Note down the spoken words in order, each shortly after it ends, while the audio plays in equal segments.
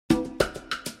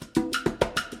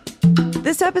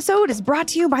This episode is brought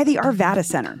to you by the Arvada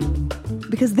Center,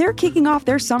 because they're kicking off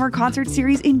their summer concert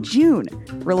series in June.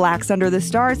 Relax under the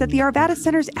stars at the Arvada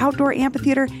Center's outdoor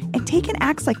amphitheater and take in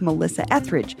acts like Melissa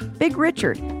Etheridge, Big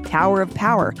Richard, Tower of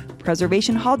Power,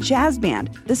 Preservation Hall Jazz Band,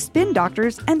 The Spin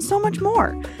Doctors, and so much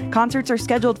more. Concerts are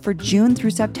scheduled for June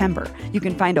through September. You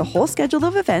can find a whole schedule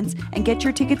of events and get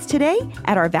your tickets today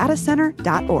at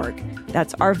arvadacenter.org.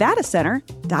 That's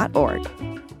arvadacenter.org.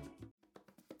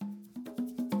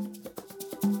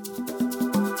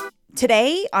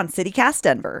 Today on CityCast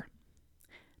Denver.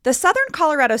 The southern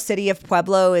Colorado city of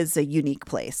Pueblo is a unique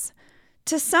place.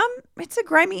 To some, it's a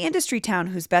grimy industry town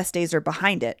whose best days are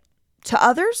behind it. To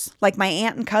others, like my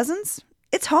aunt and cousins,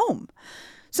 it's home.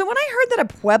 So when I heard that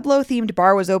a Pueblo-themed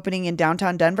bar was opening in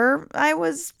downtown Denver, I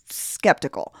was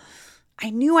skeptical. I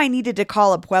knew I needed to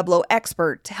call a Pueblo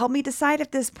expert to help me decide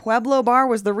if this Pueblo bar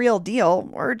was the real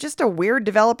deal or just a weird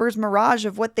developer's mirage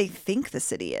of what they think the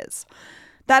city is.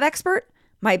 That expert?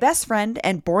 My best friend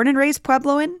and born and raised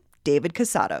Puebloan, David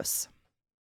Casados.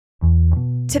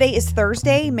 Today is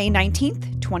Thursday, May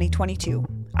 19th, 2022.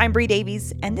 I'm Bree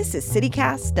Davies, and this is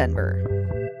CityCast Denver.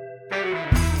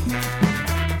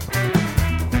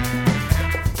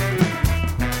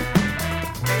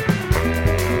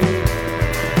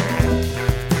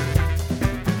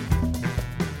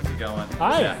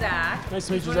 Hi. Zach. Nice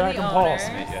to meet you, Zach. I'm Paul. Nice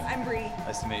to meet you. I'm Bree.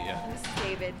 Nice to meet you. And this is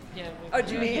David. Yeah. Oh,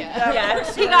 do you mean?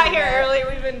 Yeah. He got here early.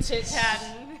 We've been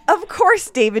chit-chatting. Of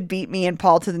course, David beat me and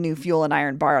Paul to the new Fuel and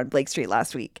Iron bar on Blake Street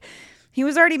last week. He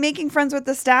was already making friends with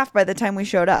the staff by the time we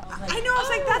showed up. I know. I was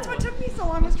like, that's what took me so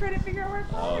long, was trying to figure out where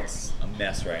Oh, it's a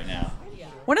mess right now.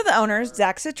 One of the owners,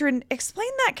 Zach Citron,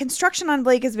 explained that construction on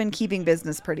Blake has been keeping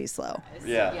business pretty slow.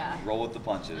 Yeah. Roll with the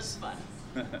punches.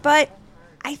 But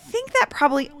I think that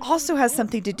probably also has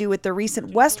something to do with the recent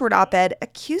Westward op-ed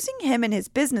accusing him and his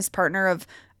business partner of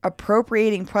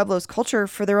appropriating Pueblo's culture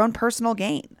for their own personal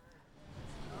gain.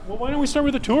 Well, why don't we start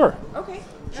with a tour? Okay.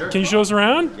 Sure. Can you show us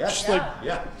around? Yeah. Just like,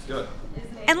 Yeah, let's do it.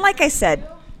 And like I said,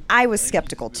 I was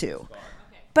skeptical too.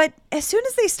 But as soon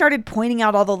as they started pointing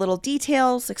out all the little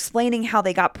details, explaining how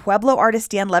they got Pueblo artist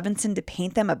Dan Levinson to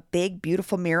paint them a big,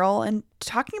 beautiful mural, and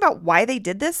talking about why they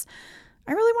did this,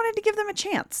 I really wanted to give them a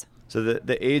chance. So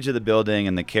the age of the building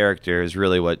and the character is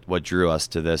really what drew us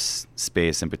to this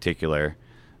space in particular.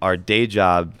 Our day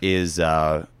job is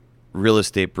real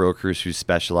estate brokers who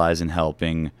specialize in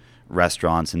helping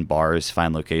restaurants and bars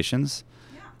find locations.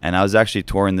 Yeah. And I was actually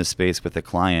touring this space with a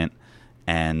client,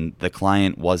 and the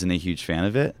client wasn't a huge fan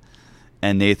of it.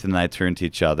 And Nathan and I turned to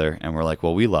each other and we're like,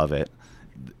 well, we love it.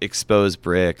 Exposed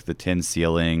brick, the tin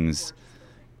ceilings,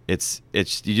 it's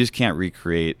you just can't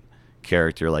recreate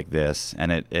character like this.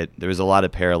 And there was a lot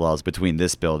of parallels between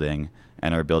this building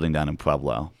and our building down in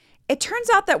Pueblo. It turns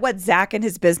out that what Zach and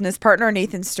his business partner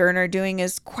Nathan Stern are doing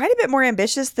is quite a bit more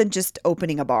ambitious than just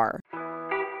opening a bar.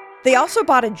 They also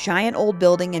bought a giant old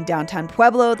building in downtown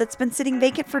Pueblo that's been sitting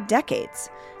vacant for decades.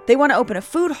 They want to open a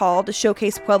food hall to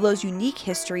showcase Pueblo's unique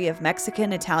history of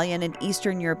Mexican, Italian, and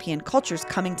Eastern European cultures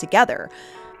coming together,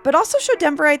 but also show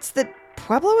Denverites that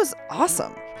Pueblo is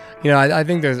awesome. You know, I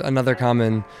think there's another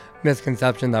common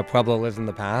misconception that Pueblo lives in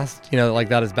the past. You know, like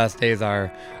that his best days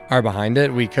are behind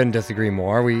it. We couldn't disagree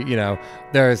more.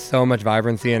 There is so much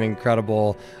vibrancy and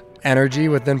incredible energy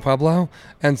within Pueblo.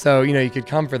 And so, you could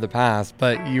come for the past,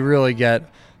 but you really get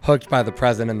hooked by the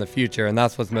present and the future. And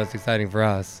that's what's most exciting for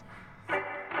us.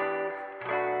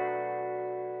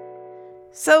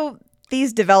 So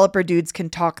these developer dudes can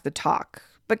talk the talk,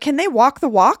 but can they walk the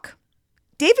walk?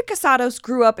 David Casados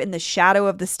grew up in the shadow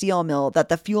of the steel mill that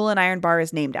the Fuel and Iron bar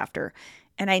is named after,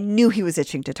 and I knew he was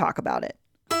itching to talk about it.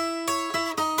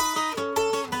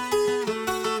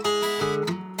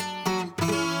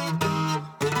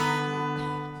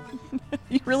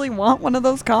 You really want one of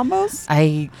those combos?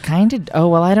 I kind of. Oh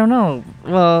well, I don't know.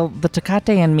 Well, the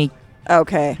Tecate and mi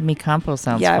campo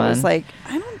sounds fun. Yeah, I was like,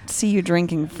 I don't see you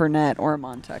drinking Fernet or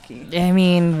Montucky. I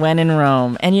mean, when in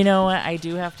Rome. And you know what? I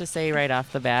do have to say right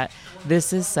off the bat,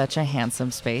 this is such a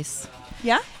handsome space.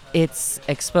 Yeah? It's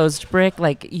exposed brick.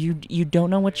 Like, you don't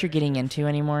know what you're getting into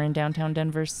anymore in downtown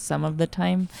Denver some of the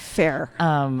time. Fair.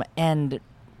 And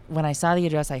when I saw the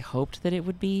address, I hoped that it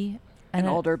would be an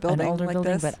older building like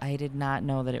this? But I did not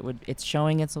know that it would. It's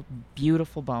showing its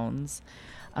beautiful bones.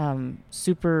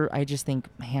 Super, I just think,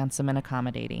 handsome and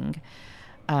accommodating.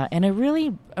 And a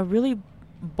really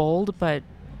bold but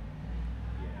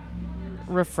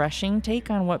refreshing take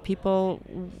on what people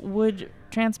would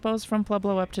transpose from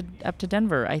Pueblo up to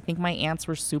Denver. I think my aunts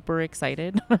were super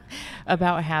excited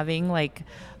about having like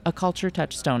a culture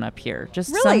touchstone up here,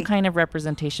 just Really? some kind of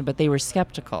representation, but they were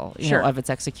skeptical, Sure. of its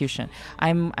execution.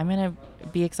 I'm gonna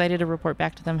be excited to report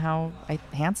back to them how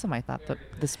handsome I thought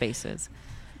the space is.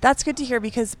 That's good to hear,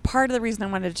 because part of the reason I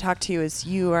wanted to talk to you is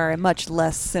you are a much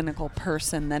less cynical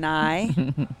person than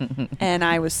I. And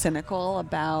I was cynical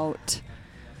about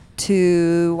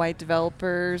 2 white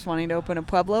developers wanting to open a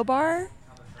Pueblo bar.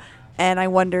 And I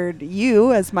wondered,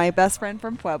 you, as my best friend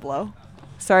from Pueblo,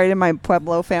 sorry to my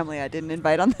Pueblo family I didn't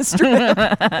invite on this trip.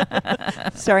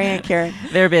 Sorry, Aunt Karen.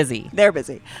 They're busy. They're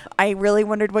busy. I really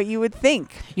wondered what you would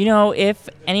think. If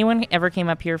anyone ever came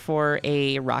up here for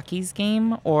a Rockies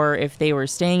game, or if they were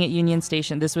staying at Union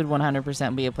Station, this would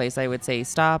 100% be a place I would say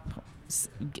stop.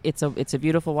 It's a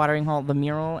beautiful watering hole. The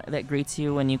mural that greets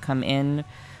you when you come in,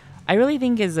 I really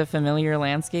think is a familiar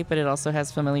landscape, but it also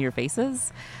has familiar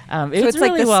faces. So It's it's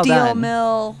like really the well steel done.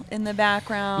 mill in the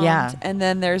background. Yeah. And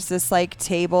then there's this like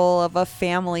table of a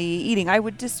family eating. I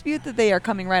would dispute that they are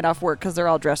coming right off work because they're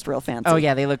all dressed real fancy. Oh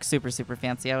yeah, they look super, super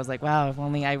fancy. I was like, wow, if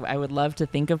only I would love to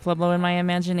think of Pueblo in my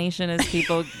imagination as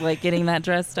people like getting that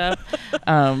dressed up.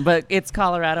 But it's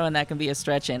Colorado, and that can be a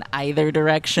stretch in either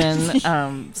direction.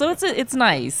 So it's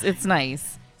nice. It's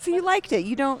nice. So you liked it.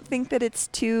 You don't think that it's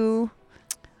too...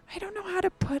 I don't know how to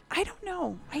put... I don't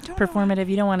know. Performative,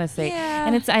 you don't want to say. Yeah.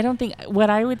 And I don't think, what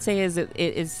I would say is it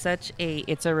is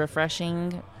it's a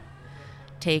refreshing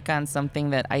take on something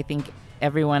that I think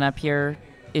everyone up here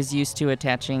is used to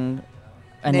attaching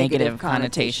a negative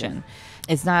connotation.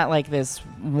 It's not like this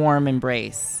warm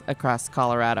embrace across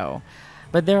Colorado,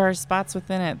 but there are spots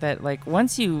within it that like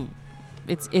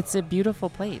it's a beautiful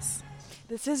place.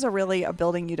 This is a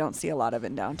building you don't see a lot of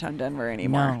in downtown Denver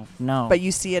anymore. No. But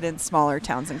you see it in smaller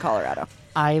towns in Colorado.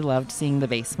 I loved seeing the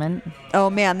basement. Oh,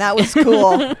 man, that was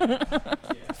cool.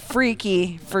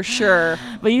 Freaky, for sure.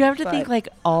 But you have to But- think like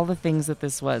all the things that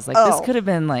this was. Like Oh. this could have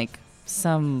been like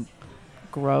some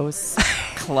gross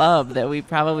club that we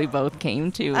probably both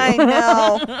came to. I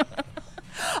know.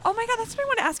 Oh, my God, that's what I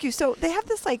want to ask you. So they have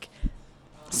this, like,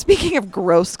 speaking of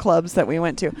gross clubs that we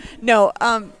went to. No,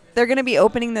 they're going to be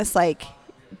opening this, like,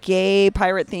 gay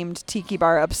pirate-themed tiki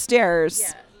bar upstairs.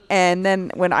 Yeah. And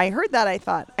then when I heard that, I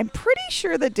thought, I'm pretty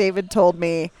sure that David told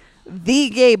me the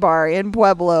gay bar in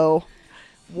Pueblo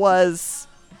was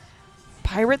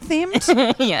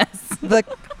pirate-themed. Yes. The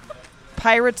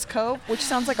Pirates Cove, which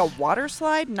sounds like a water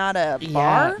slide, not a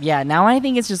bar. Yeah. Now I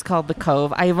think it's just called the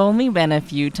Cove. I've only been a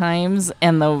few times,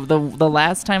 and the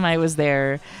last time I was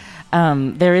there,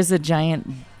 there is a giant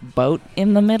boat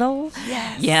in the middle.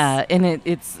 Yes. Yeah, and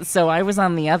it's so I was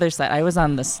on the other side. I was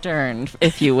on the stern,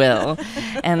 if you will,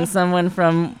 and someone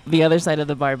from the other side of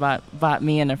the bar bought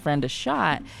me and a friend a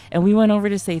shot, and we went over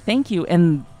to say thank you,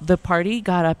 and the party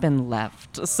got up and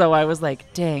left. So I was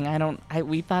like, dang,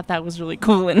 we thought that was really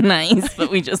cool and nice,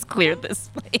 but we just cleared this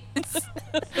place.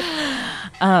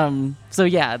 So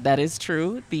yeah, that is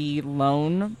true. The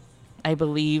lone, I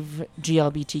believe,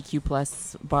 GLBTQ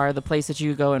plus bar, the place that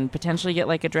you go and potentially get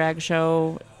like a drag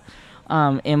show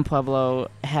in Pueblo,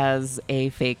 has a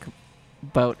fake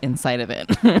boat inside of it.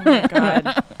 Oh my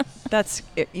God.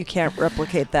 You can't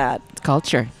replicate that. It's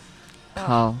culture.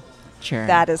 Culture.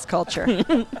 That is culture.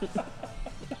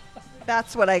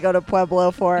 That's what I go to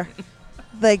Pueblo for.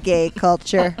 The gay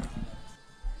culture.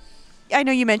 I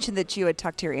know you mentioned that you had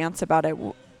talked to your aunts about it.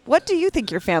 What do you think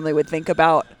your family would think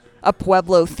about a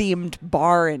Pueblo-themed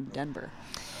bar in Denver?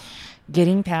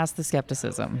 Getting past the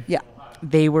skepticism. Yeah.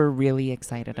 They were really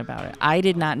excited about it. I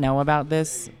did not know about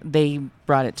this. They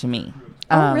brought it to me.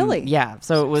 Oh, really? Yeah.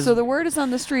 So it was. So the word is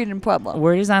on the street in Pueblo.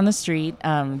 Word is on the street,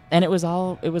 and it was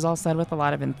all said with a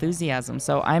lot of enthusiasm.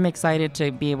 So I'm excited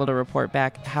to be able to report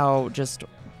back how just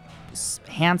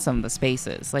handsome the space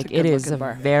is. Like it is a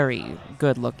bar. very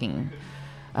good looking,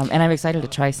 and I'm excited to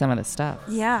try some of the stuff.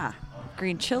 Yeah.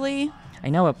 Green chili. I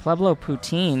know a Pueblo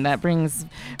poutine that brings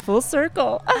full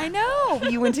circle. I know.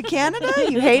 You went to Canada.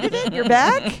 You hated it. You're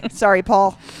back. Sorry,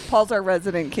 Paul. Paul's our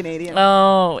resident Canadian.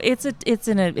 Oh, it's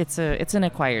an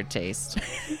acquired taste.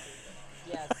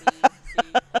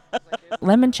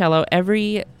 Limoncello,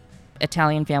 every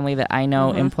Italian family that I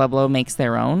know in Pueblo makes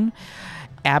their own.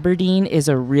 Aberdeen is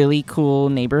a really cool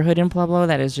neighborhood in Pueblo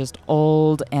that is just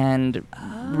old and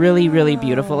really, really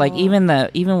beautiful. Like even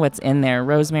what's in there,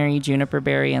 rosemary, juniper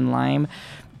berry, and lime,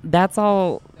 that's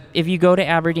all. If you go to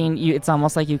Aberdeen, it's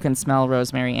almost like you can smell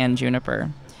rosemary and juniper.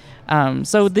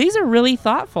 So these are really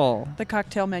thoughtful. The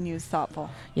cocktail menu is thoughtful.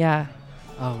 Yeah.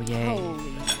 Oh, yay.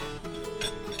 Holy.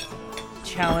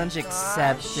 Challenge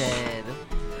accepted.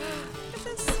 This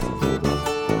is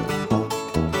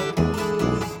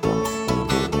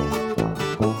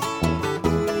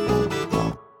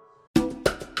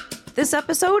This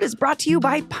episode is brought to you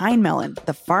by Pine Melon,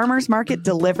 the farmer's market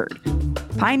delivered.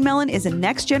 Pine Melon is a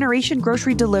next-generation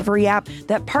grocery delivery app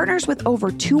that partners with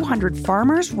over 200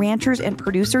 farmers, ranchers, and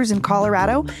producers in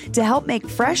Colorado to help make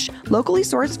fresh, locally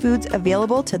sourced foods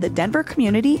available to the Denver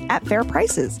community at fair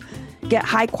prices. Get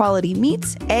high-quality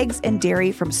meats, eggs, and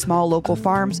dairy from small local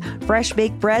farms, fresh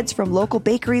baked breads from local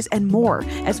bakeries, and more,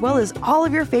 as well as all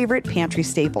of your favorite pantry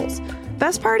staples.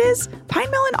 Best part is,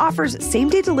 Pine Melon offers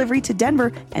same-day delivery to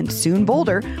Denver and soon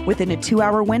Boulder within a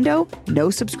 2-hour window, no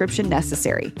subscription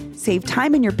necessary. Save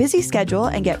time in your busy schedule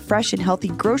and get fresh and healthy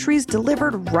groceries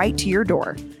delivered right to your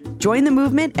door. Join the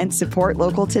movement and support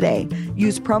local today.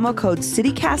 Use promo code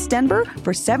CityCastDenver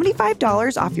for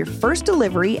 $75 off your first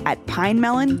delivery at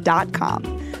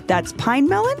pinemelon.com. That's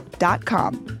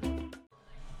pinemelon.com.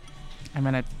 I'm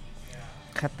going to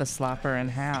cut the slopper in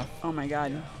half. Oh my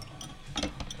God.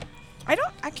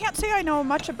 I can't say I know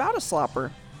much about a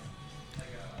slopper.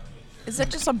 Is it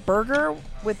just a burger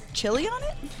with chili on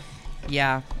it?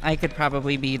 Yeah, I could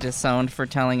probably be disowned for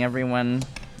telling everyone,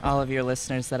 all of your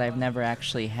listeners, that I've never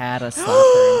actually had a slopper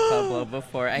in Pueblo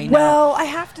before. I know. Well, I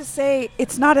have to say,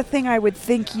 it's not a thing I would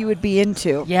think you would be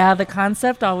into. Yeah, the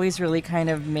concept always really kind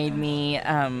of made me,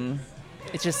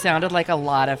 it just sounded like a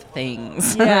lot of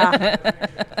things. Yeah.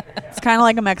 It's kind of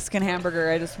like a Mexican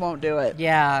hamburger. I just won't do it.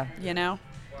 Yeah. You know?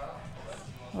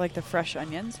 I like the fresh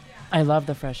onions. I love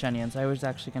the fresh onions. I was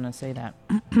actually going to say that.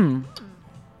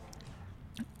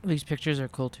 These pictures are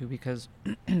cool, too, because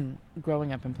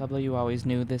growing up in Pueblo, you always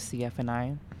knew the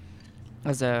CFNI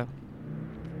as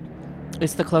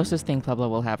it's the closest thing Pueblo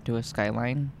will have to a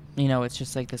skyline. You know, it's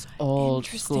just like this old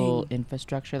school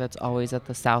infrastructure that's always at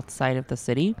the south side of the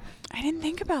city. I didn't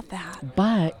think about that.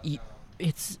 But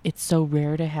it's so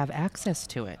rare to have access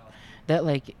to it that,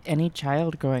 like, any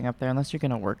child growing up there, unless you're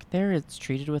going to work there, it's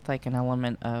treated with, like, an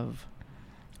element of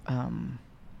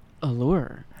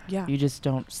allure. Yeah. You just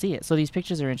don't see it. So these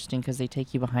pictures are interesting because they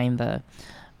take you behind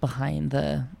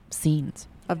the scenes.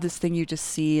 Of this thing you just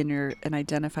see and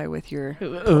identify with your... It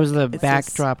was the It's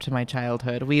backdrop to my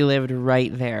childhood. We lived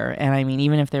right there. And I mean,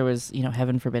 even if there was,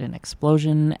 heaven forbid, an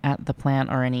explosion at the plant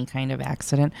or any kind of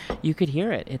accident, you could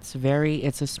hear it.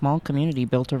 It's a small community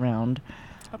built around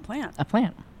a plant. a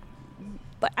plant.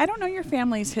 But I don't know your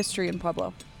family's history in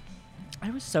Pueblo. I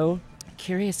was so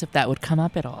curious if that would come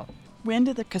up at all. When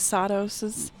did the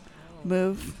Casadoses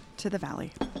move to the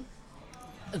valley?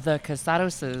 The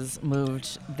Casadoses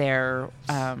moved there,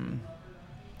 in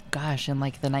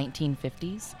like the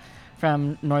 1950s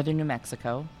from northern New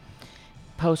Mexico.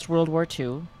 Post World War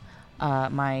II,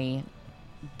 my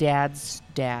dad's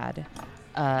dad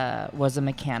was a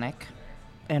mechanic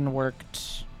and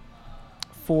worked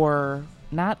for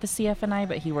not the CFNI,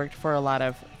 but he worked for a lot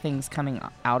of things coming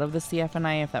out of the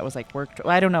CFNI. If that was like worked,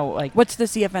 I don't know. Like, what's the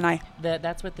CFNI?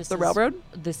 That's what this The is. railroad?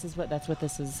 That's what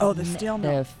this is. Oh, the steel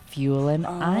mill. The fuel and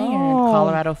iron.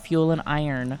 Colorado Fuel and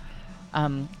Iron.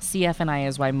 CFNI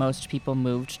is why most people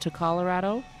moved to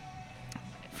Colorado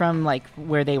from like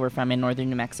where they were from in northern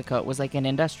New Mexico. It was like an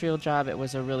industrial job. It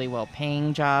was a really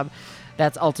well-paying job.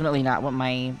 That's ultimately not what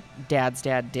my dad's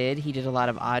dad did. He did a lot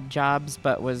of odd jobs,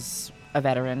 but was a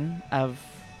veteran of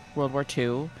World War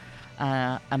II,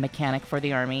 a mechanic for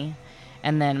the Army.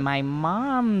 And then my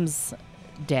mom's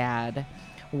dad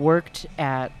worked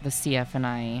at the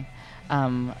CFNI,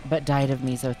 but died of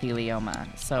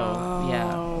mesothelioma. So,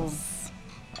 yeah, it was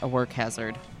a work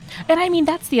hazard. And I mean,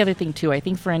 that's the other thing, too. I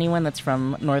think for anyone that's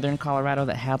from northern Colorado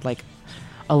that had like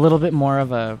a little bit more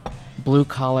of a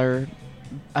blue-collar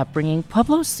upbringing,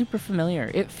 Pueblo's super familiar.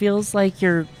 It feels like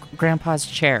your grandpa's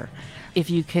chair. If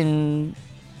you can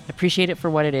appreciate it for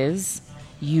what it is,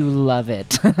 you love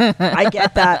it. I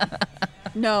get that.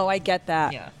 No, I get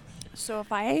that. Yeah. So if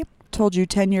I told you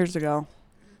 10 years ago,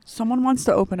 someone wants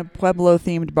to open a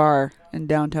Pueblo-themed bar in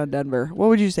downtown Denver, what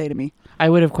would you say to me? I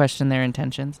would have questioned their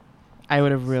intentions. I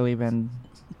would have really been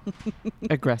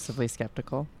aggressively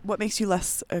skeptical. What makes you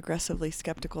less aggressively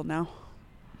skeptical now?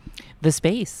 The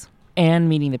space and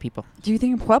meeting the people. Do you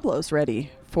think Pueblo's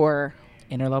ready for...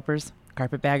 Interlopers,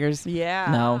 carpetbaggers.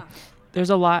 Yeah. No. There's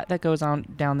a lot that goes on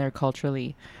down there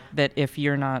culturally that if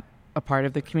you're not a part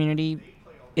of the community,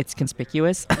 it's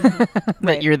conspicuous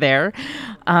that you're there.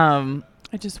 I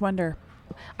just wonder.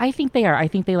 I think they are. I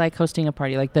think they like hosting a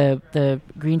party. Like the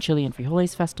Green Chili and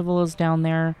Frijoles Festival is down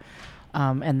there.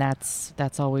 And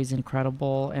that's always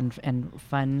incredible and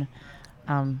fun.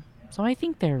 So I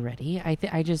think they're ready.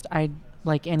 I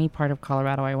like any part of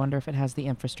Colorado, I wonder if it has the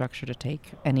infrastructure to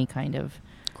take any kind of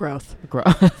Growth.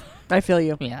 growth. I feel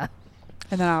you. Yeah.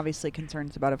 And then obviously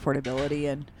concerns about affordability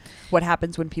and what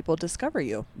happens when people discover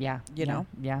you. Yeah. You yeah, know?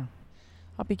 Yeah.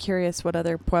 I'll be curious what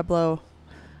other Pueblonians?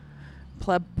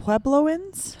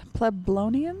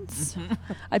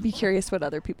 I'd be curious what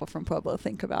other people from Pueblo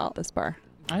think about this bar.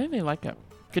 I really like it.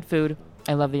 Good food.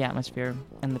 I love the atmosphere,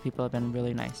 and the people have been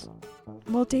really nice.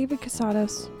 Well, David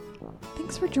Casados,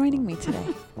 thanks for joining me today.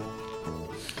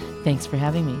 Thanks for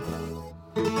having me.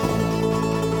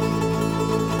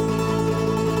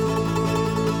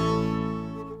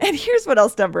 And here's what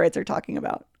else Denverites are talking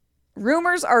about.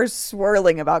 Rumors are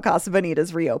swirling about Casa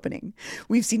Bonita's reopening.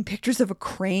 We've seen pictures of a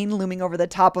crane looming over the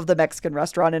top of the Mexican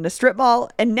restaurant in a strip mall.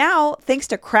 And now, thanks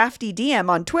to Crafty DM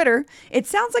on Twitter, it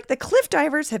sounds like the Cliff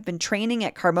Divers have been training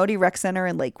at Carmody Rec Center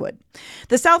in Lakewood.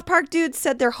 The South Park dudes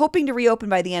said they're hoping to reopen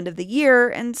by the end of the year,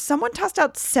 and someone tossed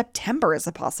out September as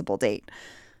a possible date.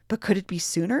 But could it be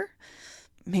sooner?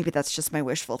 Maybe that's just my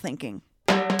wishful thinking.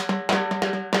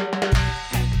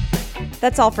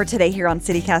 That's all for today here on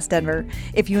CityCast Denver.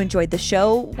 If you enjoyed the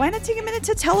show, why not take a minute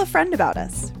to tell a friend about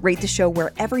us? Rate the show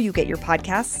wherever you get your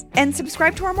podcasts, and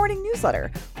subscribe to our morning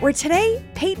newsletter, where today,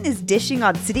 Peyton is dishing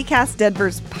on CityCast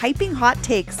Denver's piping hot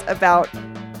takes about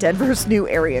Denver's new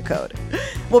area code.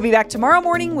 We'll be back tomorrow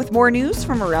morning with more news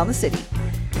from around the city.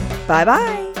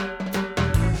 Bye-bye.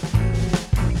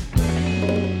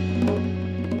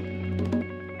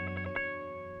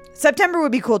 September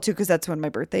would be cool, too, because that's when my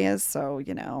birthday is, so,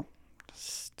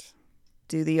 just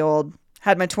do the old,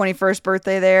 had my 21st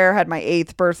birthday there, had my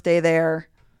 8th birthday there,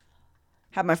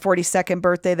 had my 42nd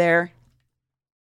birthday there.